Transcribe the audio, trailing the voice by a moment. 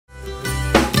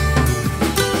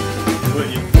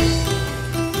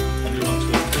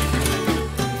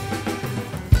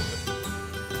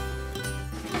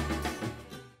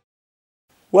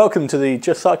Welcome to the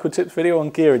JustCycleTips video on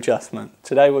gear adjustment.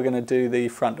 Today we're going to do the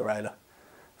front derailleur.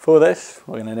 For this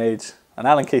we're going to need an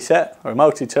Allen key set or a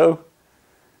multi-tool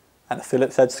and a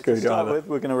Phillips head screwdriver.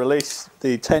 We're going to release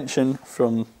the tension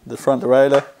from the front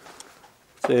derailleur.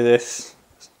 Do this,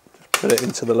 just put it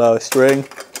into the lowest ring,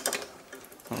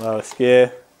 lowest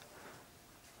gear,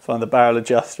 find the barrel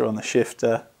adjuster on the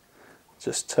shifter,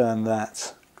 just turn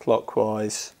that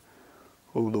clockwise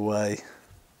all the way.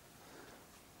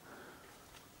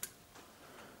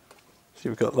 So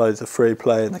you've got loads of free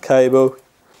play in the cable.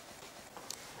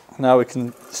 Now we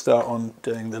can start on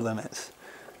doing the limits.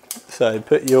 So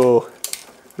put your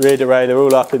rear derailleur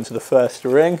all up into the first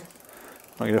ring.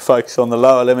 I'm going to focus on the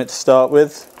lower limit to start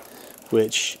with,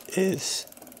 which is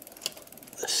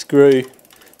the screw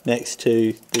next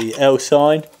to the L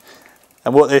sign.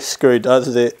 And what this screw does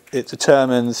is it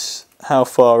determines how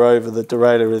far over the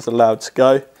derailleur is allowed to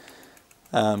go.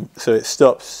 So it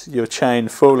stops your chain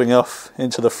falling off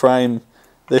into the frame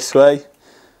this way,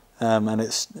 and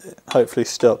it hopefully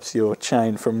stops your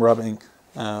chain from rubbing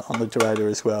on the derailleur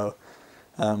as well.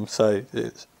 So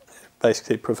it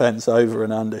basically prevents over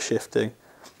and under shifting.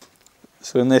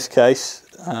 So in this case,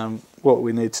 what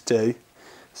we need to do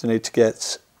is we need to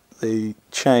get the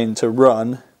chain to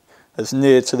run as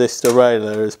near to this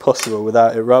derailleur as possible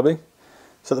without it rubbing.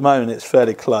 So at the moment it's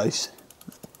fairly close.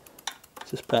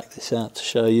 Just back this out to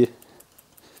show you.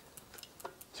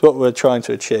 So what we're trying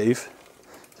to achieve,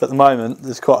 so at the moment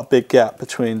there's quite a big gap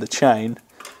between the chain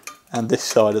and this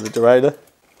side of the derailleur.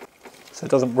 So it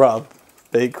doesn't rub,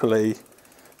 but equally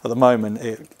at the moment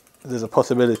there's a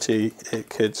possibility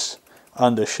it could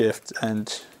undershift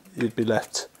and you'd be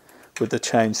left with the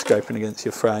chain scraping against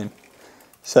your frame.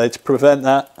 So to prevent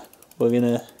that, we're going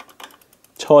to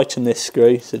tighten this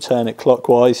screw, so turn it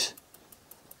clockwise,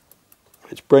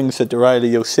 which brings the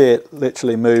derailleur, you'll see it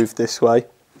literally move this way.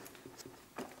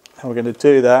 And we're going to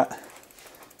do that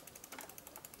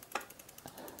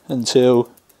until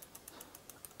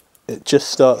it just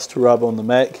starts to rub on the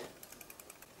mech,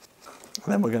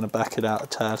 and then we're going to back it out a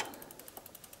tad.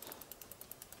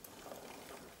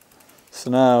 So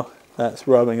now that's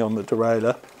rubbing on the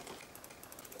derailleur.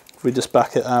 If we just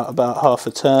back it out about half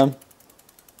a turn,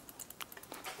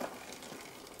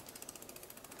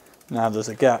 now there's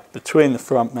a gap between the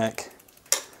front mech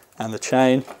and the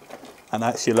chain, and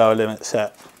that's your lower limit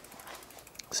set.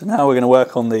 So now we're going to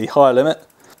work on the higher limit,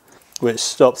 which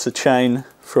stops the chain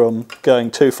from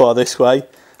going too far this way,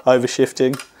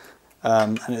 overshifting,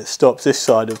 and it stops this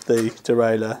side of the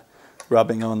derailleur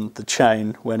rubbing on the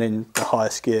chain when in the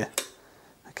highest gear.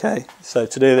 Okay, so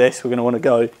to do this we're going to want to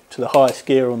go to the highest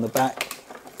gear on the back.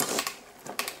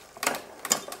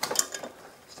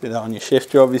 Do that on your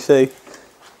shifter obviously.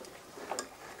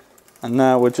 And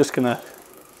now we're just going to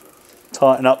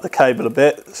tighten up the cable a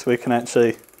bit so we can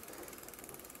actually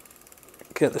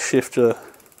get the shifter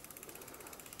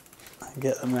and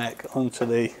get the mech onto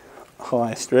the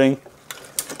highest ring.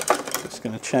 Just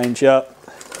going to change up.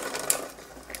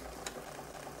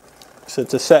 So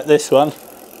to set this one,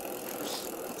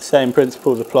 same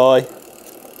principles apply.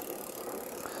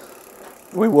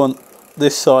 We want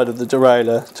this side of the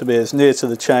derailleur to be as near to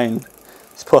the chain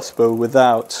as possible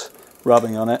without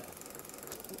rubbing on it.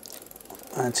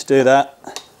 And to do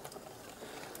that,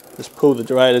 just pull the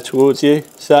derailleur towards you.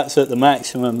 So that's at the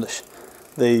maximum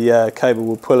the cable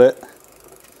will pull it.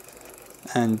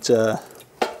 And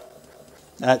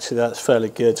actually that's fairly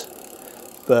good.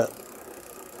 But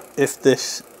if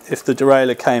the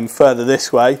derailleur came further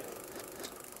this way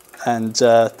and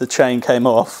the chain came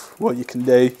off, what you can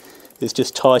do is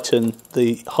just tighten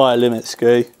the higher limit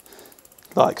screw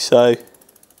like so,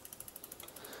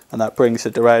 and that brings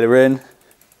the derailleur in.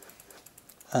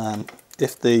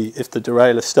 If the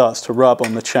derailleur starts to rub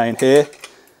on the chain here,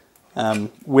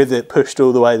 with it pushed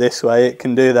all the way this way, it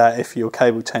can do that if your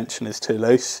cable tension is too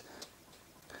loose.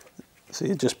 So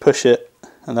you just push it,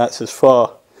 and that's as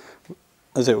far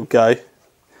as it will go.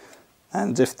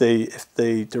 And if the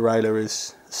derailleur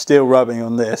is still rubbing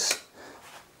on this,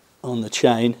 on the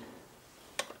chain,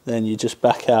 then you just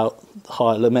back out the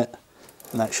higher limit,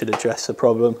 and that should address the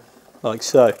problem, like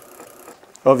so.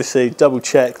 Obviously double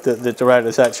check that the derailleur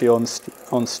is actually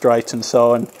on straight and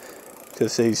so on,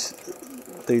 because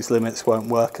these limits won't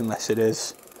work unless it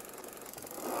is.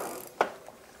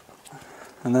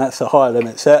 And that's a higher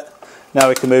limit set. Now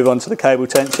we can move on to the cable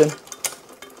tension.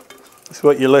 So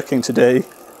what you're looking to do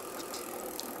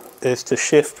is to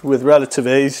shift with relative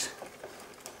ease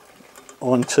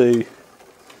onto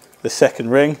the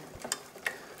second ring,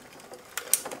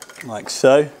 like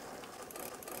so.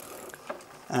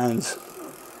 And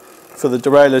for the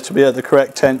derailleur to be at the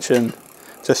correct tension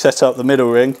to set up the middle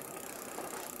ring,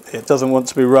 it doesn't want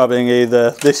to be rubbing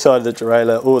either this side of the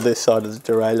derailleur or this side of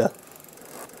the derailleur.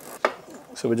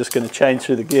 So we're just going to change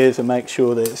through the gears and make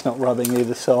sure that it's not rubbing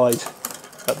either side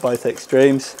at both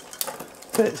extremes.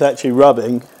 But it's actually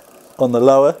rubbing on the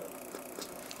lower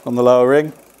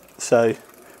ring. So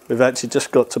we've actually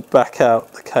just got to back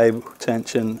out the cable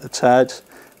tension a tad.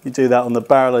 You do that on the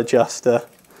barrel adjuster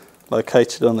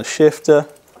located on the shifter.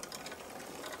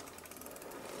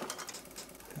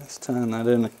 Let's turn that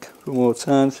in a couple more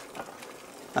turns.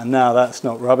 And now that's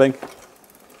not rubbing.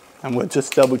 And we'll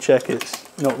just double check it's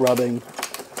not rubbing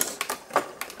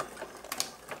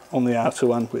on the outer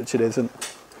one, which it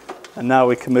isn't. And now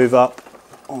we can move up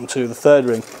onto the third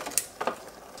ring.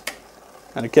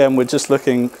 And again, we're just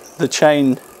looking, the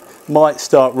chain might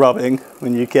start rubbing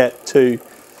when you get to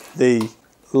the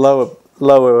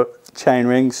lower chain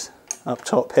rings up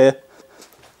top here.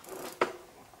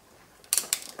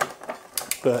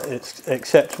 But it's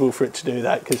acceptable for it to do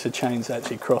that because the chain's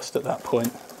actually crossed at that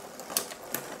point.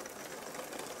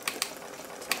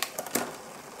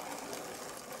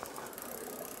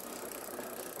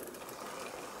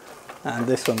 And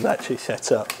this one's actually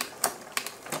set up.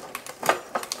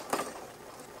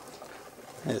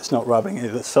 It's not rubbing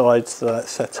either side, so that's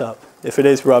set up. If it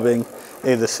is rubbing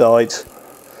either side, so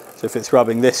if it's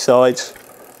rubbing this side,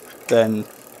 then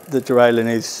the derailleur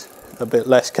needs a bit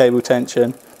less cable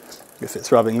tension. If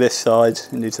it's rubbing this side,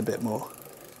 it needs a bit more.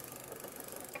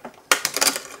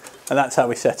 And that's how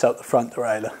we set up the front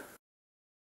derailleur.